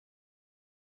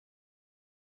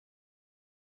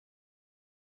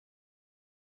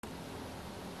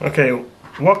Okay,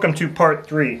 welcome to part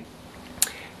 3.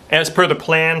 As per the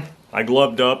plan, I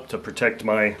gloved up to protect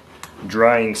my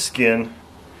drying skin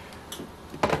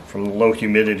from the low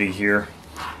humidity here.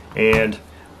 And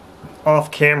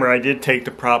off camera I did take the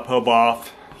prop hub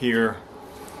off here,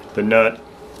 the nut,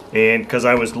 and because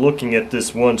I was looking at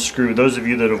this one screw, those of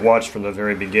you that have watched from the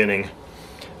very beginning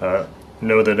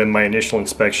know that in my initial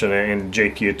inspection, and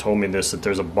JP had told me this, that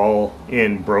there's a ball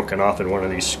end broken off in one of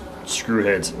these screw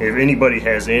heads. If anybody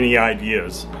has any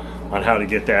ideas on how to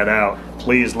get that out,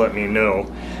 please let me know.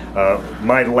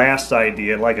 My last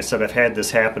idea, like I said, I've had this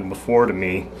happen before to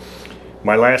me.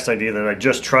 My last idea that I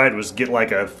just tried was get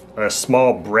like a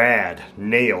small brad,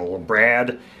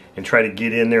 and try to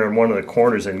get in there in one of the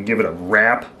corners and give it a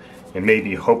wrap, and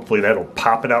maybe hopefully that'll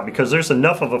pop it out, because there's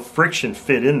enough of a friction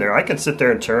fit in there. I can sit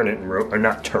there and turn it, or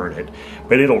not turn it,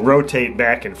 but it'll rotate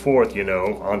back and forth, you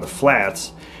know, on the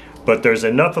flats. But there's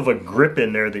enough of a grip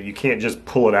in there that you can't just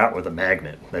pull it out with a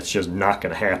magnet. That's just not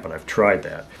going to happen. I've tried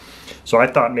that. So I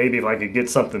thought maybe if I could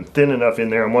get something thin enough in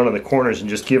there on one of the corners and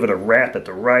just give it a wrap at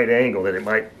the right angle that it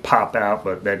might pop out,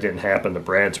 but that didn't happen. The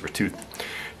brads were too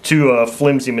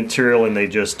flimsy material and they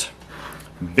just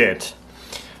bent.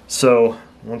 So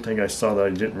one thing I saw that I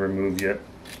didn't remove yet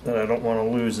that I don't want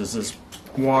to lose is this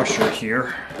washer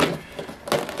here.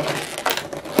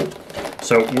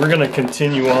 So we're going to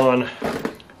continue on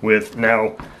with,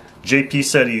 now JP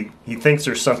said he thinks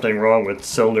there's something wrong with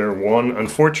cylinder 1.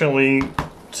 Unfortunately,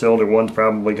 cylinder 1's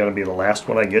probably going to be the last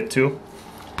one I get to,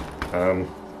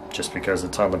 just because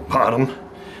it's on the bottom.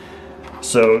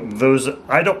 So those,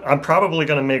 I'm probably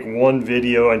going to make one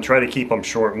video and try to keep them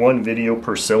short, one video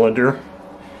per cylinder,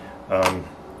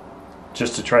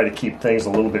 just to try to keep things a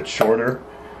little bit shorter.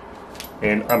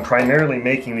 And I'm primarily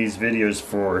making these videos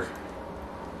for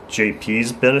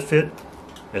JP's benefit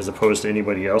as opposed to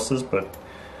anybody else's, but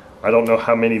I don't know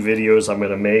how many videos I'm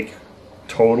going to make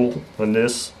total on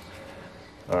this.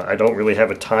 I don't really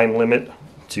have a time limit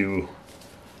to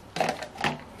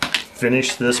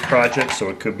finish this project, so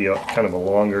it could be kind of a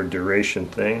longer duration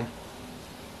thing.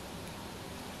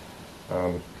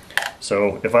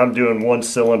 So if I'm doing one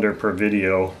cylinder per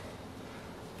video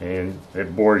and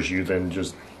it bores you, then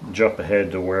just jump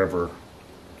ahead to wherever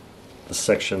the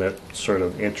section that sort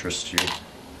of interests you,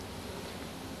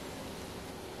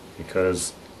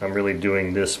 because I'm really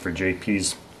doing this for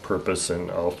JP's purpose,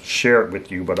 and I'll share it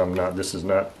with you, but this is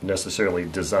not necessarily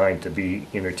designed to be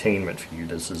entertainment for you.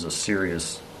 This is a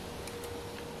serious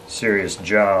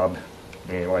job,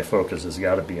 and my focus has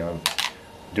got to be on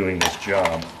doing this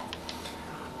job.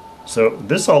 So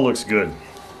this all looks good.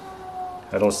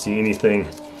 I don't see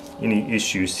any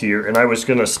issues here, and I was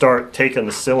going to start taking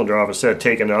the cylinder off. Instead of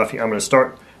taking it off, I'm going to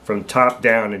start from top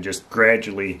down and just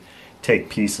gradually take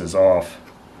pieces off.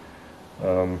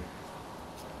 So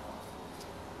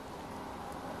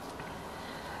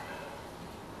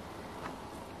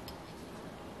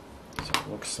it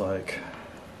looks like,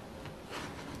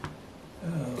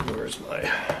 where's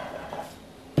my,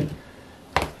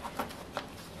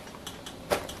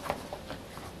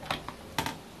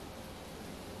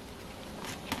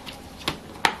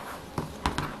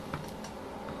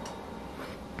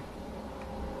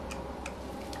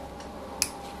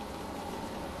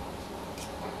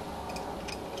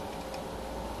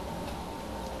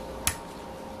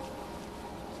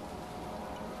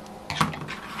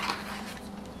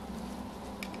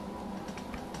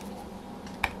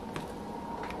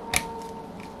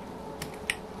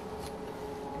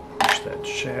 that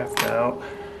shaft out,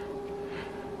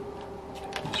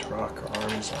 these rocker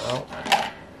arms out.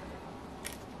 I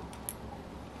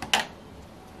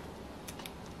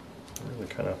really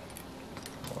kind of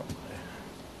want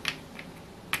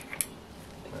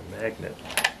my magnet.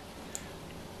 I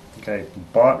think I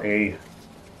bought a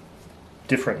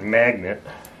different magnet.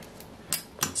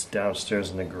 It's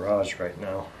downstairs in the garage right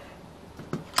now.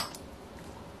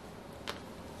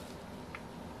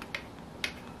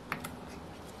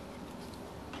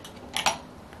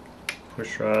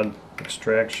 Push rod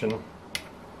extraction.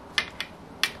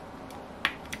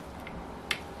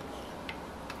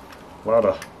 A lot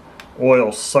of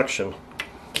oil suction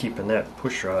keeping that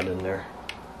push rod in there.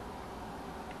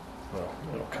 Well,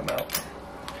 it'll come out.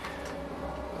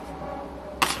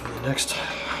 So the next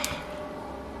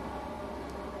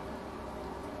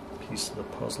piece of the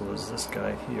puzzle is this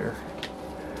guy here.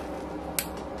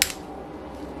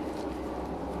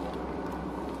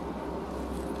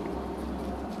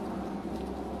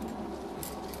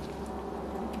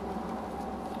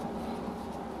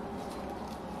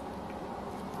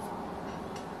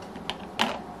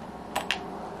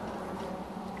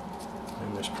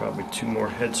 And there's probably 2 more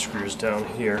head screws down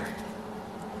here.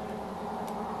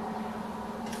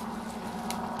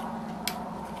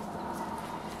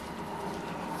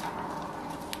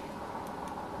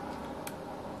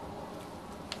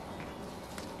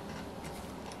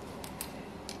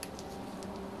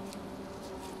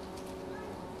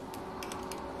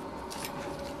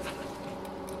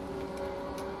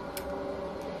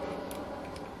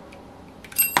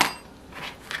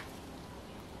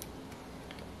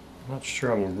 not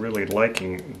sure I'm really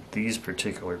liking these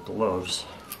particular gloves.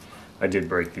 I did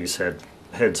break these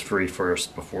heads free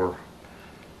first before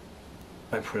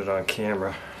I put it on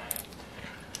camera.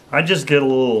 I just get a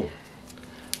little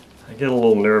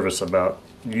nervous about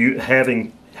you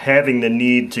having the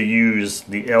need to use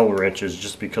the L wrenches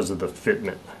just because of the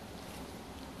fitment.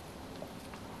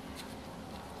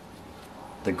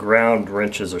 The ground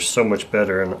wrenches are so much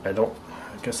better, and I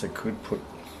guess I could put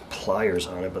pliers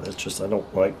on it, but it's just, I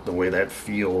don't like the way that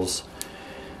feels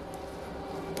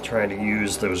trying to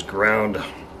use those ground.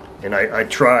 And I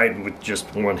tried with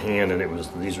just one hand, and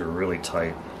these were really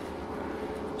tight.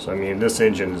 So I mean, this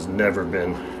engine has never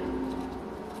been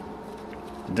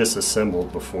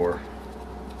disassembled before.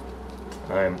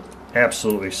 I'm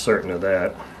absolutely certain of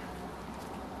that.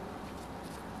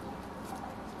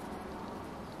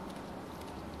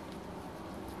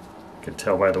 You can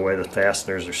tell by the way the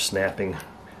fasteners are snapping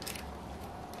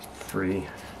free.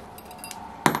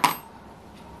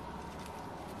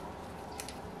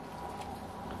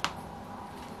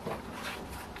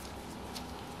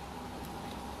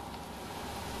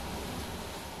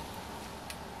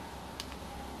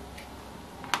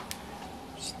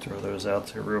 Throw those out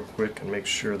there real quick and make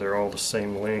sure they're all the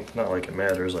same length. Not like it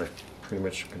matters, I pretty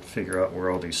much can figure out where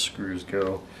all these screws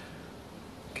go.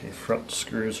 Okay, front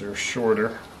screws are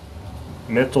shorter.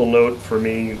 Mental note for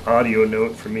me, audio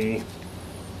note for me,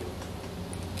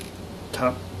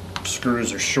 top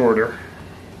screws are shorter.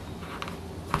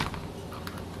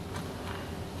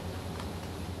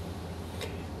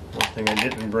 One thing I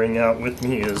didn't bring out with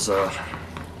me is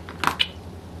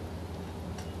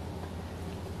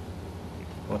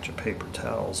bunch of paper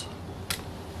towels.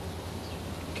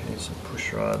 Okay, so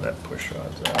push rod, that push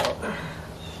rod's out.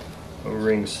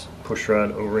 O-rings, push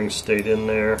rod O-rings stayed in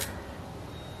there.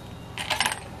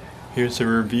 Here's a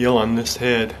reveal on this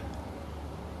head.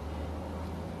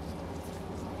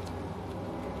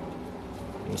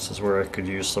 This is where I could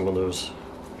use some of those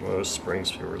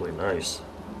springs, feel really nice.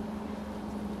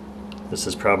 This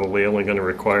is probably only going to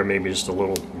require maybe just a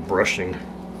little brushing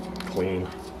clean.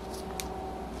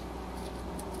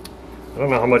 I don't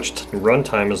know how much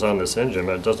runtime is on this engine,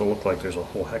 but it doesn't look like there's a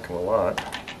whole heck of a lot.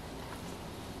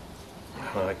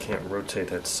 I can't rotate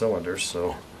that cylinder,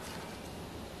 so...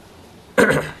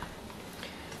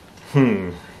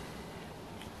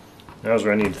 Now's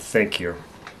where I need to think here.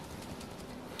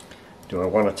 Do I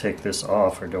want to take this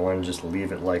off, or do I want to just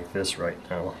leave it like this right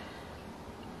now?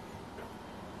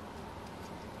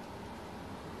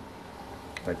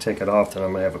 If I take it off, then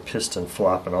I'm going to have a piston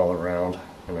flopping all around,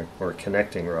 or a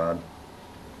connecting rod.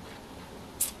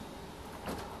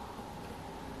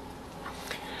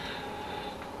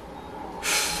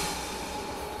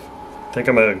 I think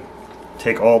I'm going to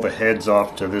take all the heads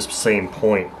off to this same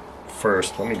point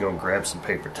first. Let me go and grab some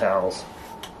paper towels.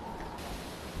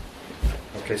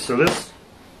 Okay, so this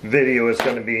video is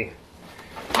going to be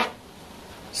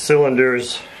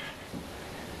cylinders,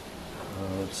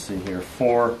 let's see here,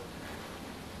 4,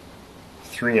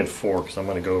 3, and 4, because I'm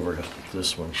going to go over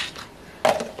this one.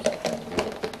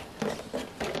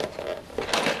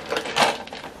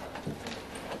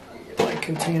 Get my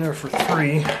container for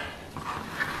 3.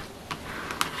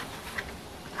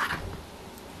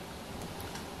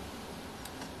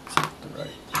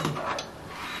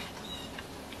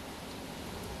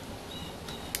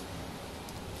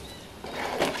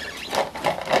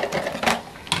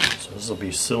 This will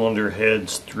be cylinder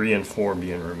heads 3 and 4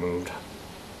 being removed.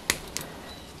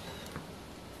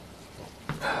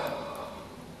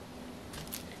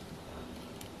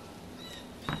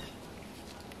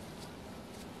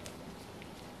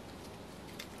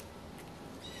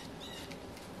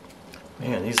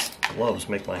 Man, these gloves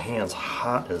make my hands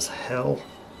hot as hell.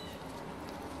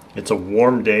 It's a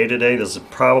warm day today. This is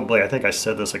probably, I think I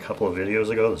said this a couple of videos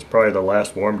ago, this is probably the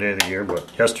last warm day of the year, but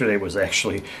yesterday was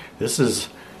actually, this is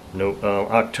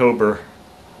October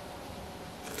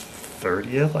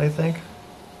 30th, I think.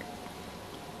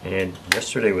 And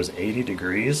yesterday was 80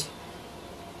 degrees.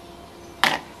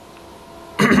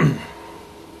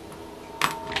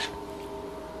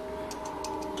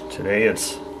 Today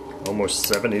it's almost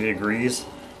 70 degrees.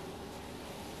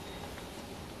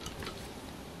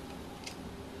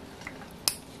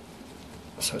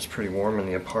 So it's pretty warm in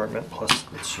the apartment, plus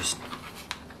it's just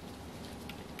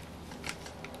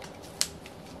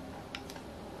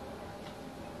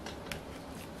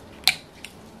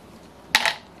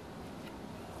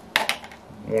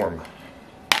warm.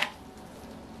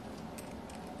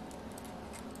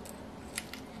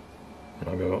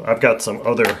 I've got some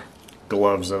other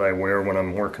gloves that I wear when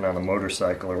I'm working on a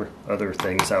motorcycle or other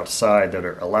things outside that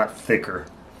are a lot thicker.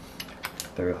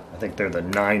 I think they're the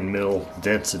 9 mil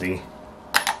density,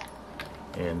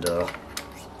 and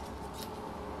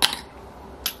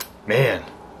man,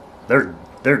 they're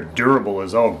durable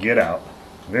as all get out.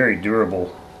 Very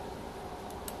durable.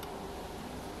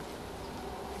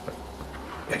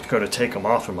 I go to take them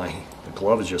off, and the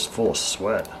glove is just full of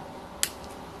sweat.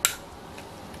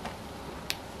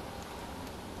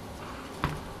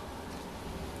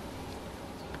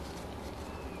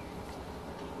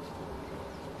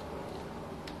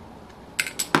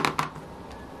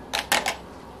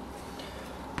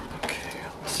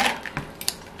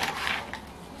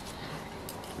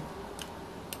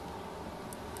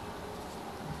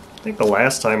 I think the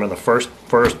last time, or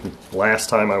the last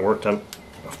time I worked on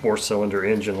a 4-cylinder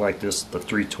engine like this, the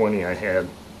 320 I had,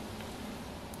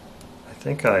 I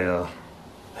think I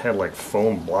had like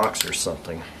foam blocks or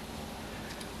something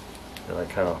that I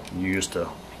kind of used to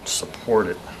support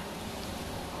it.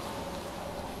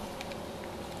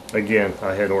 Again,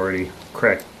 I had already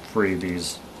cracked free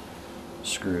these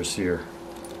screws here.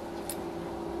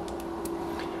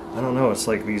 I don't know, it's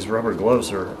like these rubber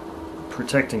gloves are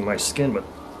protecting my skin, but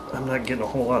I'm not getting a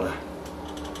whole lot of...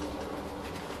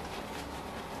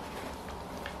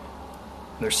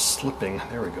 They're slipping.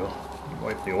 There we go.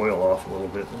 Wipe the oil off a little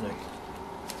bit, and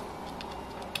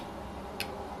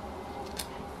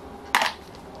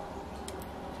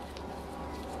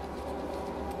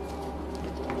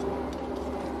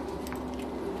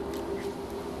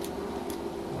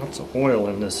lots of oil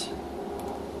in this.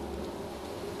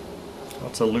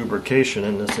 Lots of lubrication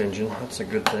in this engine. That's a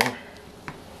good thing.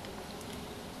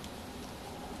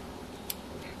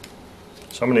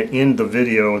 So I'm going to end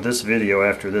this video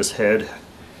after this head,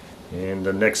 and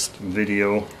the next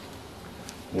video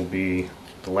will be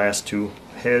the last two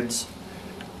heads.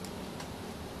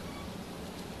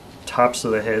 Tops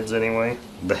of the heads anyway.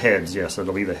 The heads, yes,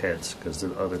 it'll be the heads, because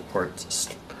the other part's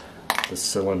the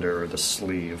cylinder or the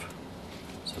sleeve.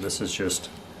 So this is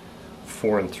just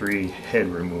 4 and 3 head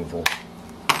removal.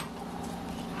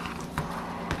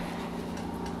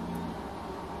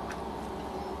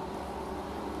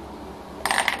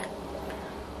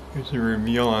 Here's a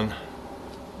reveal on.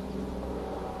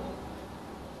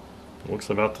 Looks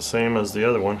about the same as the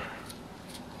other one.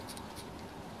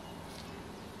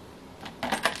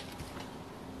 A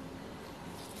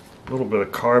little bit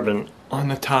of carbon on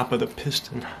the top of the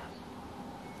piston.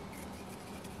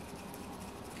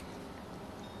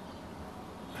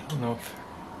 I don't know if...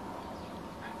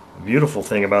 The beautiful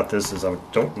thing about this is I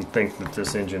don't think that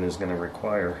this engine is going to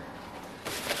require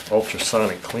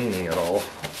ultrasonic cleaning at all.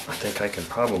 I think I can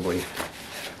probably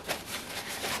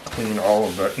clean all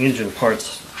of the engine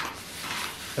parts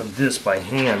of this by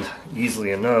hand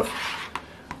easily enough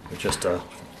with just a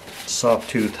soft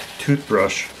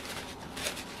toothbrush.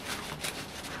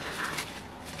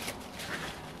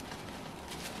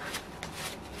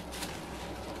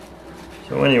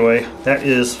 So anyway, that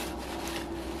is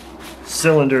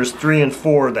cylinders 3 and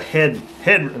 4, the heads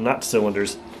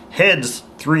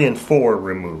 3 and 4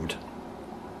 removed.